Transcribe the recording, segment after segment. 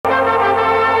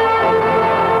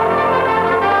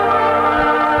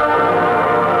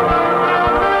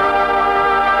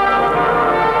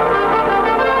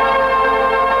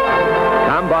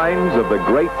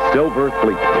Silver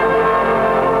Fleet,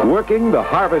 working the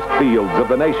harvest fields of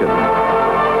the nation,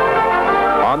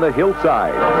 on the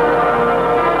hillside,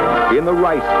 in the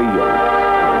rice field,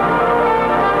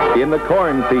 in the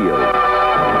cornfield,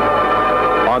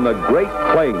 on the Great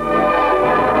Plains,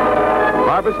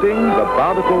 harvesting the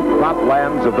bountiful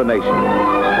croplands of the nation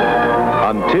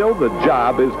until the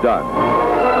job is done.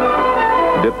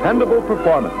 Dependable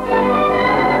performance,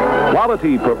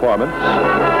 quality performance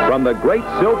from the great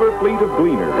Silver Fleet of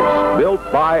Gleaners built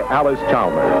by Allis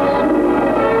Chalmers.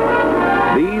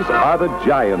 These are the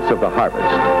giants of the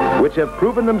harvest, which have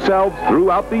proven themselves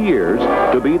throughout the years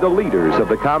to be the leaders of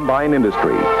the combine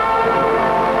industry.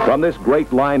 From this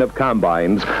great line of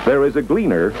combines, there is a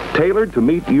Gleaner tailored to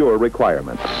meet your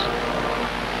requirements.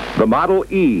 The Model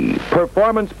E,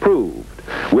 performance proved,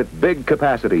 with big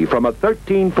capacity from a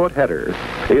 13-foot header,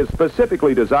 is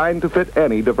specifically designed to fit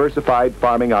any diversified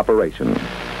farming operation.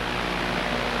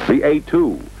 The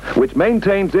A2, which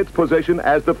maintains its position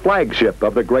as the flagship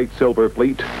of the great Silver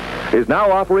Fleet, is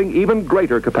now offering even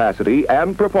greater capacity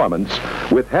and performance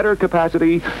with header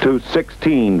capacity to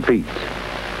 16 feet.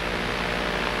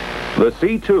 The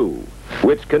C2,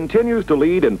 which continues to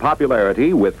lead in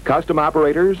popularity with custom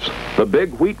operators, the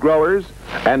big wheat growers,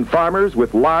 and farmers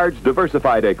with large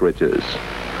diversified acreages,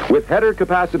 with header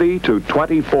capacity to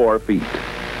 24 feet.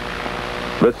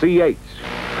 The CH,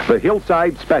 the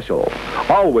hillside special,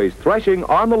 always threshing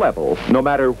on the level no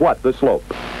matter what the slope.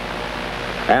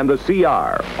 And the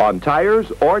CR, on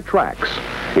tires or tracks,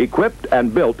 equipped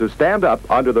and built to stand up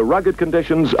under the rugged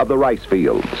conditions of the rice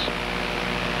fields.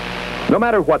 No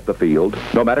matter what the field,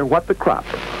 no matter what the crop,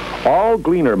 all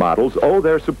Gleaner models owe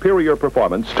their superior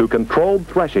performance to controlled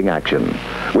threshing action,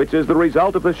 which is the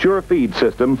result of the sure feed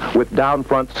system with down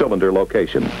front cylinder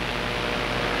location.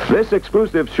 This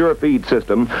exclusive sure feed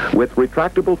system, with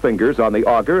retractable fingers on the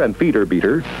auger and feeder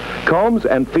beater, combs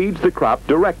and feeds the crop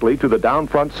directly to the down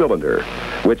front cylinder,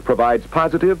 which provides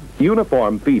positive,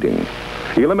 uniform feeding,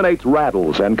 eliminates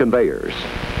rattles and conveyors.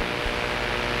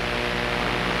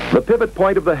 The pivot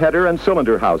point of the header and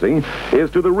cylinder housing is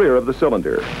to the rear of the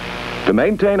cylinder to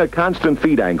maintain a constant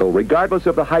feed angle regardless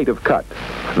of the height of cut.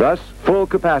 Thus, full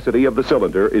capacity of the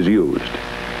cylinder is used.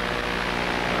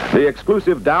 The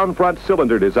exclusive down front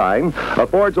cylinder design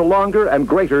affords a longer and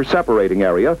greater separating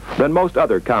area than most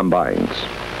other combines.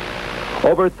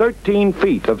 Over 13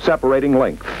 feet of separating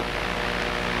length.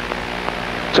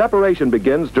 Separation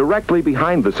begins directly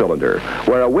behind the cylinder,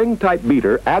 where a wing-type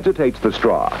beater agitates the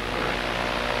straw,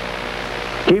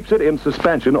 keeps it in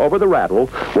suspension over the rattle,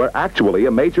 where actually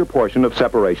a major portion of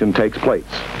separation takes place.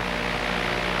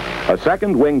 A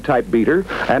second wing-type beater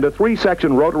and a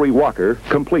 3-section rotary walker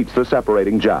completes the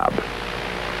separating job.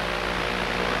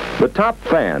 The top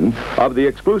fan of the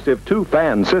exclusive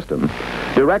 2-fan system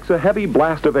directs a heavy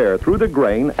blast of air through the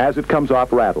grain as it comes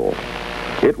off rattle.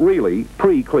 It really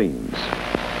pre-cleans.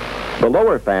 The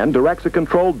lower fan directs a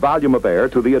controlled volume of air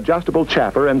to the adjustable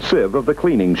chaffer and sieve of the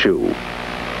cleaning shoe.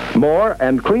 More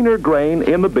and cleaner grain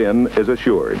in the bin is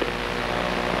assured.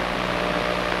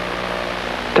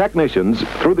 Technicians,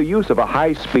 through the use of a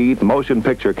high-speed motion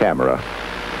picture camera,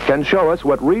 can show us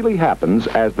what really happens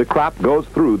as the crop goes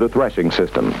through the threshing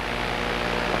system.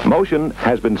 Motion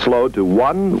has been slowed to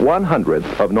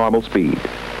 1/100th of normal speed.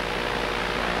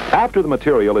 After the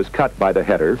material is cut by the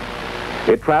header,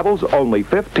 it travels only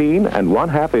 15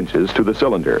 1/2 inches to the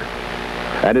cylinder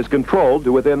and is controlled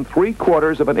to within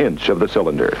 3/4 of an inch of the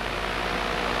cylinder.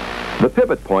 The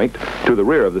pivot point to the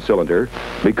rear of the cylinder,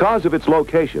 because of its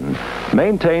location,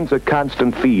 maintains a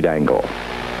constant feed angle.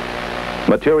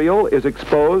 Material is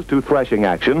exposed to threshing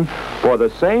action for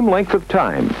the same length of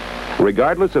time,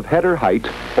 regardless of header height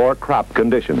or crop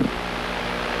condition.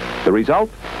 The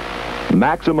result?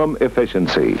 Maximum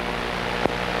efficiency.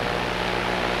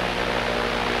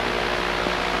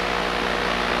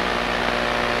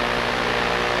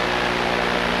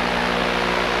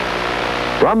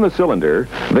 From the cylinder,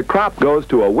 the crop goes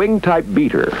to a wing-type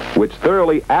beater, which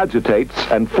thoroughly agitates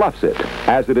and fluffs it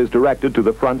as it is directed to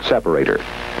the front separator.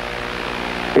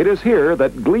 It is here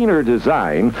that Gleaner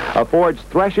design affords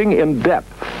threshing in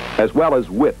depth as well as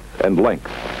width and length.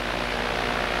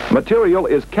 Material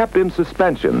is kept in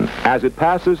suspension as it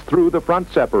passes through the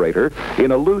front separator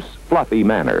in a loose, fluffy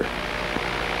manner.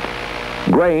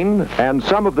 Grain and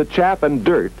some of the chaff and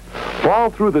dirt fall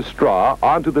through the straw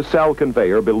onto the cell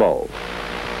conveyor below.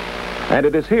 And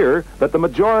it is here that the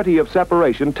majority of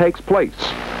separation takes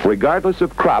place, regardless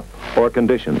of crop or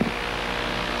condition.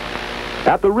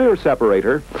 At the rear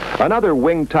separator, another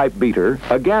wing-type beater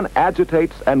again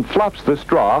agitates and fluffs the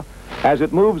straw as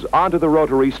it moves onto the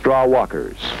rotary straw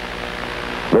walkers.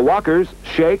 The walkers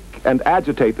shake and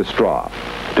agitate the straw,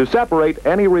 to separate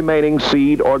any remaining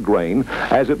seed or grain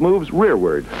as it moves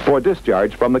rearward for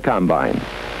discharge from the combine.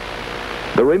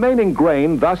 The remaining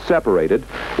grain thus separated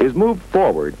is moved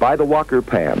forward by the Walker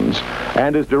pans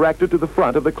and is directed to the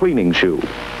front of the cleaning shoe.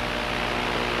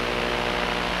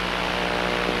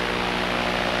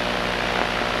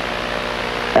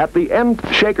 At the end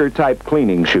shaker-type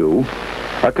cleaning shoe,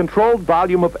 a controlled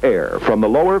volume of air from the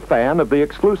lower fan of the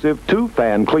exclusive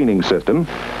two-fan cleaning system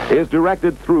is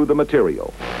directed through the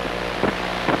material.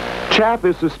 Chaff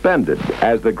is suspended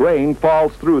as the grain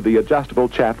falls through the adjustable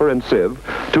chaffer and sieve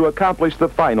to accomplish the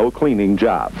final cleaning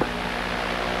job.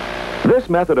 This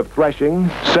method of threshing,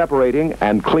 separating,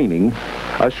 and cleaning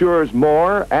assures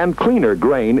more and cleaner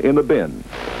grain in the bin,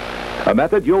 a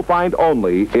method you'll find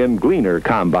only in Gleaner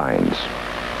combines.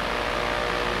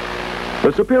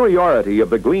 The superiority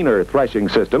of the Gleaner threshing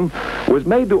system was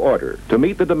made to order to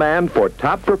meet the demand for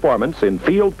top performance in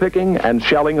field picking and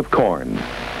shelling of corn.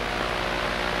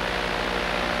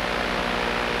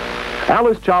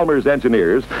 Allis Chalmers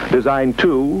engineers designed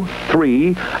 2,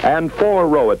 3, and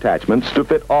 4-row attachments to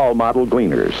fit all model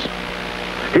Gleaners.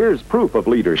 Here's proof of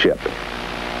leadership.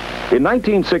 In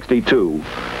 1962,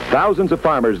 thousands of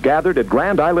farmers gathered at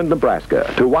Grand Island,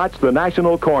 Nebraska to watch the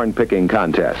National Corn Picking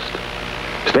Contest.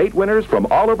 State winners from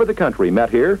all over the country met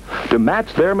here to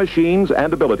match their machines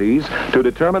and abilities to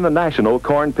determine the national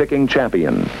corn picking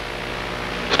champion.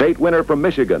 State winner from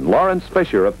Michigan, Lawrence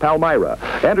Fisher of Palmyra,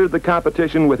 entered the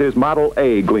competition with his Model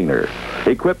A Gleaner,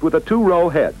 equipped with a 2-row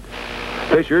head.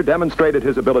 Fisher demonstrated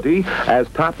his ability as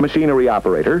top machinery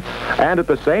operator and at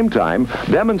the same time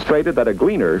demonstrated that a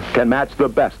Gleaner can match the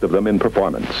best of them in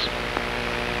performance.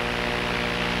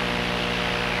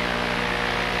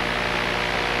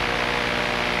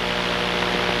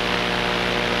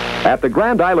 At the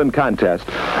Grand Island contest,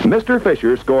 Mr.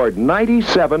 Fisher scored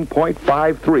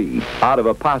 97.53 out of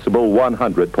a possible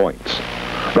 100 points,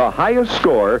 the highest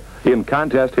score in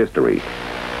contest history.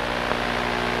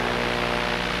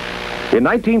 In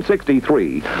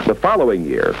 1963, the following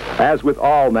year, as with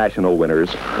all national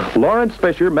winners, Lawrence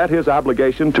Fisher met his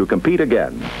obligation to compete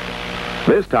again.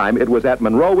 This time it was at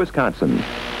Monroe, Wisconsin.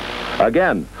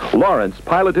 Again, Lawrence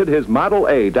piloted his Model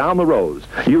A down the rows,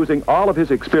 using all of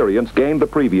his experience gained the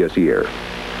previous year.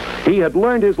 He had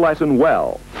learned his lesson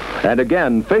well, and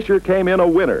again Fisher came in a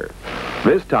winner,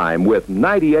 this time with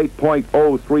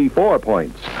 98.034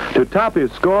 points to top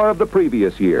his score of the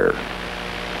previous year.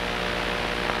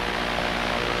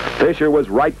 Fisher was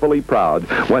rightfully proud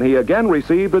when he again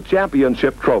received the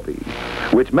championship trophy,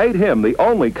 which made him the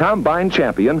only combine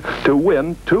champion to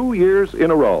win 2 years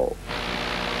in a row.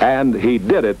 And he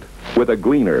did it with a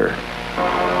Gleaner.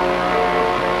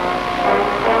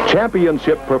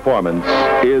 Championship performance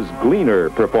is Gleaner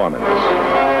performance.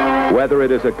 Whether it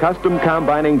is a custom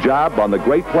combining job on the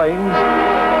Great Plains,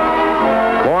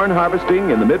 corn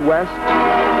harvesting in the Midwest,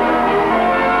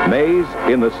 maize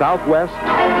in the Southwest,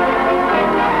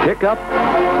 pickup,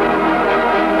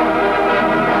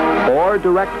 or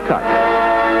direct cut.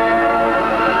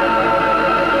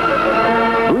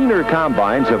 Gleaner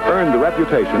combines have earned the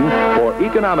reputation for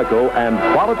economical and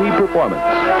quality performance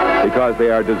because they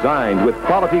are designed with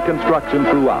quality construction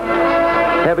throughout.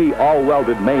 Heavy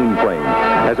all-welded mainframe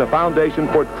as a foundation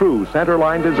for true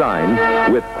centerline design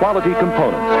with quality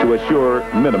components to assure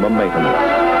minimum maintenance.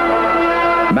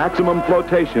 Maximum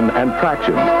flotation and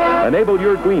traction enable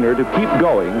your Gleaner to keep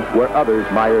going where others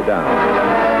mire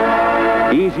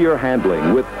down. Easier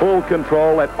handling with full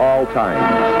control at all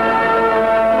times.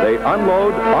 They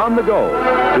unload on the go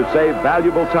to save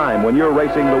valuable time when you're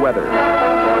racing the weather.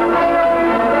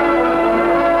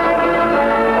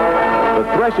 The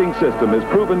threshing system is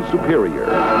proven superior.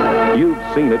 You've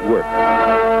seen it work.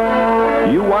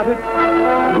 You want it?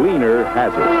 Gleaner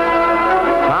has it.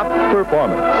 Top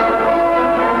performance.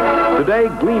 Today,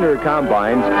 Gleaner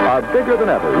combines are bigger than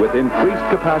ever with increased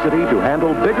capacity to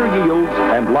handle bigger yields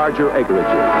and larger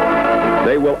acreages.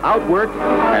 They will outwork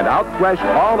and outthresh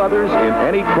all others in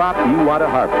any crop you want to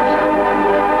harvest.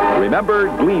 Remember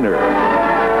Gleaner.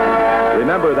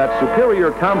 Remember that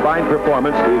superior combine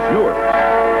performance is yours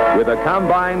with a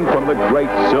combine from the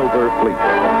great Silver Fleet.